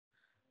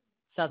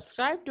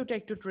Subscribe to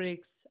Tech to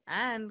Tricks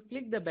and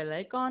click the bell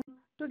icon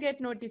to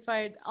get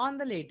notified on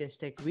the latest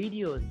tech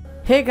videos.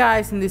 Hey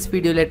guys, in this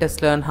video let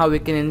us learn how we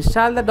can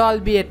install the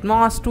Dolby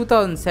Atmos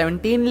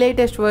 2017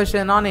 latest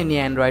version on any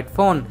Android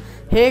phone.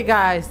 Hey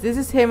guys, this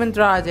is Hemant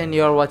Raj and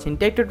you are watching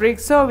Tech to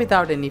Tricks, so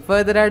without any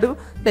further ado,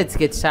 let's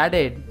get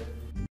started.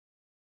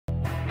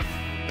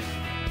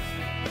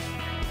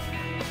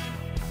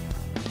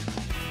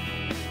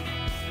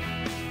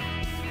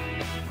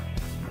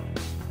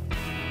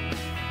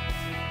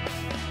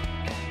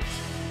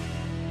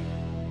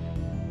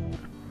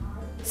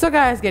 So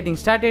guys, getting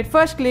started,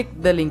 first click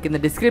the link in the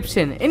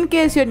description. In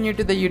case you're new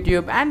to the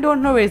YouTube and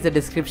don't know where is the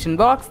description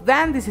box,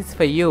 then this is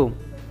for you.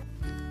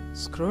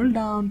 Scroll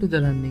down to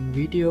the running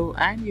video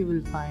and you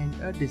will find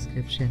a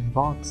description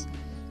box.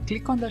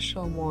 Click on the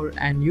show more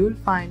and you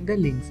will find the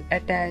links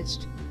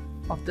attached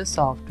of the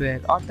software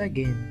or the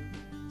game.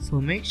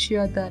 So make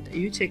sure that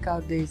you check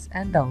out this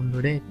and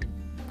download it.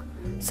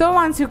 So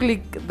once you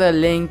click the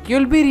link,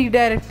 you'll be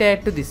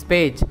redirected to this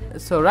page.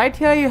 So right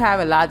here you have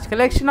a large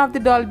collection of the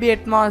Dolby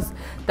Atmos,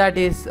 that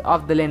is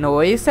of the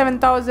Lenovo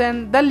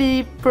A7000, the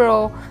Lee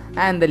Pro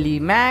and the Lee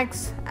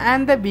Max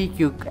and the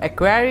BQ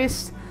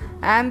Aquarius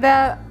and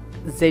the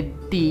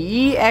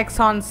ZTE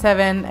Exxon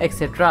 7,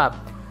 etc.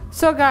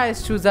 So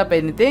guys, choose up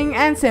anything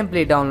and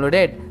simply download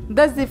it.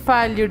 The zip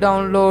file you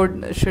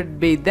download should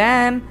be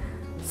then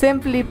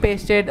simply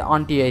pasted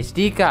onto your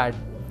SD card.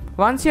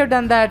 Once you've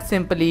done that,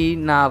 simply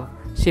now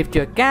shift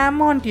your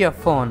cam onto your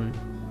phone.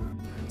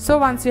 So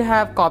once you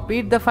have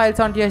copied the files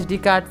onto your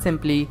SD card,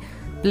 simply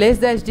place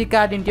the SD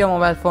card into your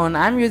mobile phone.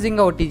 I'm using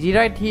a OTG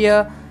right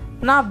here.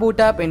 Now boot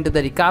up into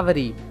the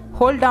recovery.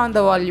 Hold down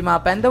the volume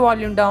up and the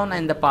volume down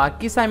and the power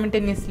key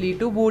simultaneously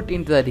to boot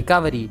into the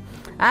recovery.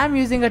 I'm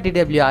using a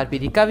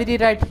TWRP recovery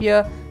right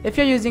here. If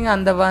you're using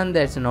another one,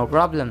 there's no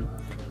problem.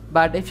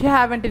 But if you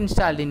haven't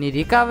installed any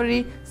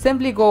recovery,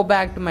 simply go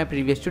back to my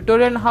previous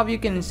tutorial on how you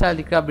can install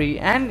recovery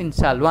and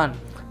install one.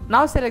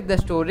 Now select the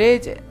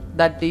storage,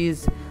 that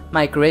is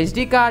micro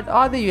SD card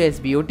or the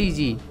USB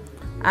OTG.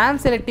 I am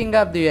selecting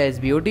up the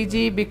USB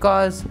OTG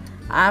because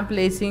I am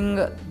placing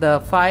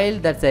the file,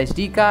 that's the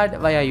SD card,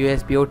 via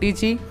USB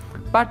OTG.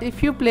 But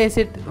if you place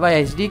it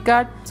via SD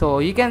card, so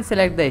you can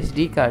select the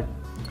SD card.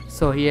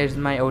 So here's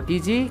my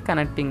OTG,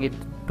 connecting it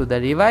to the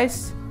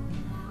device.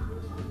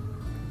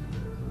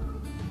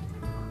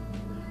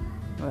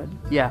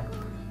 Yeah,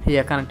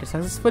 here connected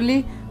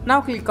successfully.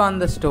 Now click on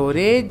the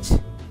storage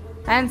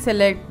and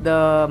select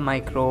the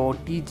micro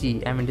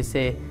OTG. I mean to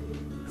say,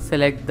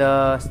 select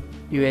the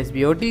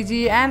USB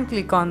OTG and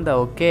click on the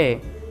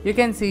OK. You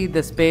can see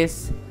the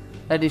space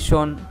that is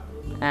shown,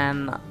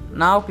 and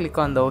now click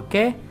on the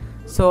OK.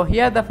 So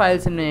here the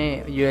files in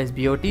a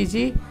USB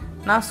OTG.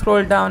 Now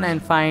scroll down and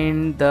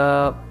find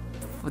the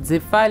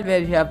zip file where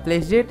you have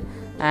placed it,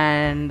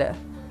 and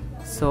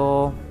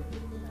so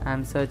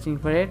I'm searching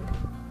for it.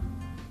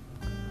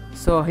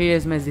 So here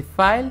is my zip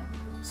file.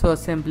 So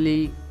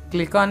simply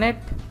click on it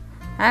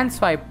and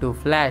swipe to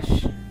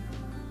flash.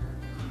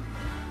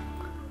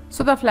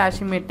 So the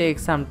flashing may take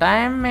some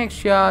time. Make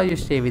sure you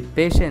stay with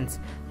patience.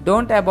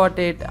 Don't abort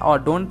it or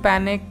don't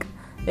panic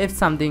if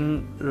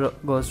something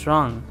goes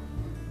wrong.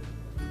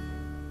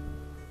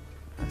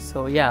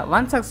 So yeah,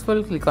 once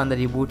successful, click on the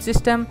reboot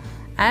system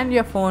and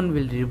your phone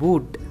will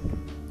reboot.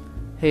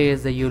 Here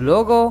is the U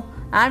logo.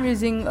 I'm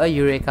using a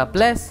Eureka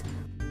Plus.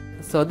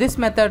 So this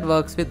method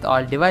works with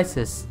all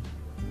devices.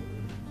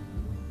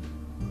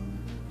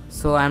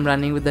 So I'm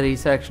running with the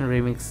Resurrection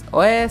Remix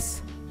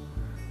OS.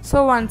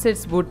 So once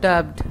it's boot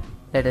up,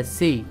 let us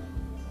see.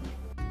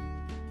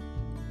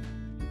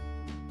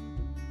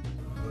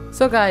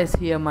 So guys,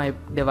 here my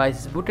device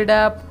is booted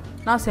up.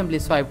 Now simply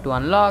swipe to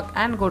unlock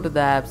and go to the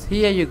apps.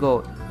 Here you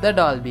go, the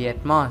Dolby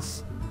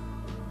Atmos.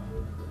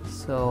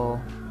 So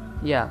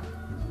yeah,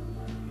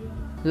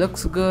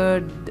 looks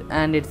good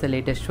and it's the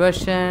latest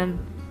version.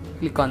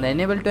 Click on the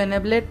enable to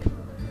enable it.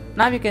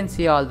 Now you can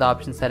see all the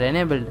options are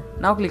enabled.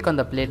 Now click on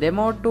the play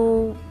demo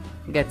to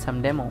get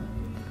some demo.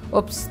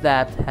 Oops, the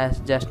app has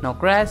just now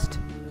crashed.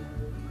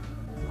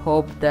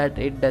 Hope that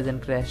it doesn't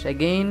crash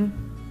again.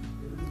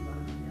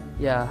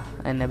 Yeah,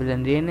 enable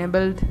and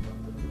re-enabled.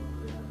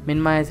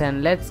 Minimize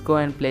and let's go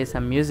and play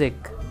some music.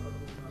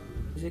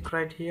 Music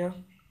right here.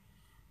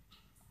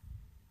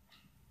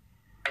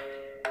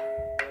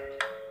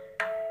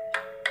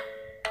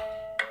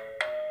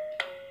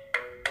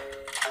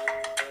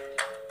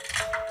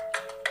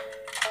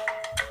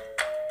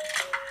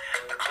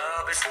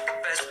 Is the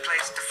best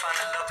place to find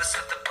the lovers,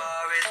 so the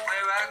bar is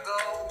where I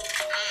go.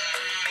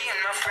 Me and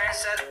my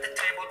friends at the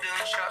table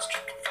doing shots,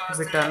 tripping fast.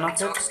 We turn off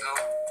it.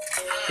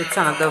 It's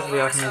another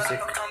way of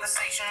music.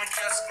 Conversation with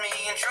just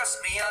me, and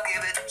trust me, I'll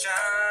give it a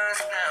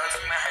chance. Now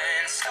take my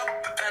hand, stop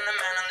it, and the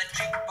man on the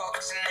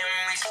jukebox, and then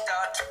we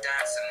start to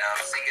dance. And now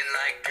I'm singing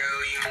like,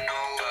 girl, you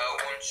know I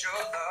want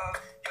your love,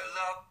 your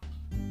love.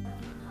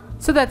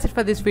 So that's it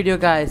for this video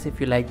guys.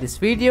 If you like this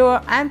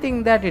video and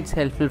think that it's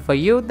helpful for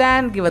you,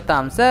 then give a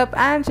thumbs up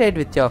and share it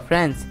with your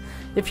friends.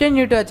 If you're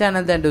new to our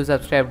channel, then do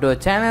subscribe to our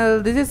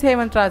channel. This is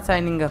Hemant Raj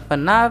signing off for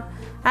now.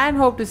 and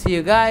hope to see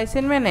you guys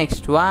in my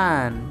next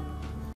one.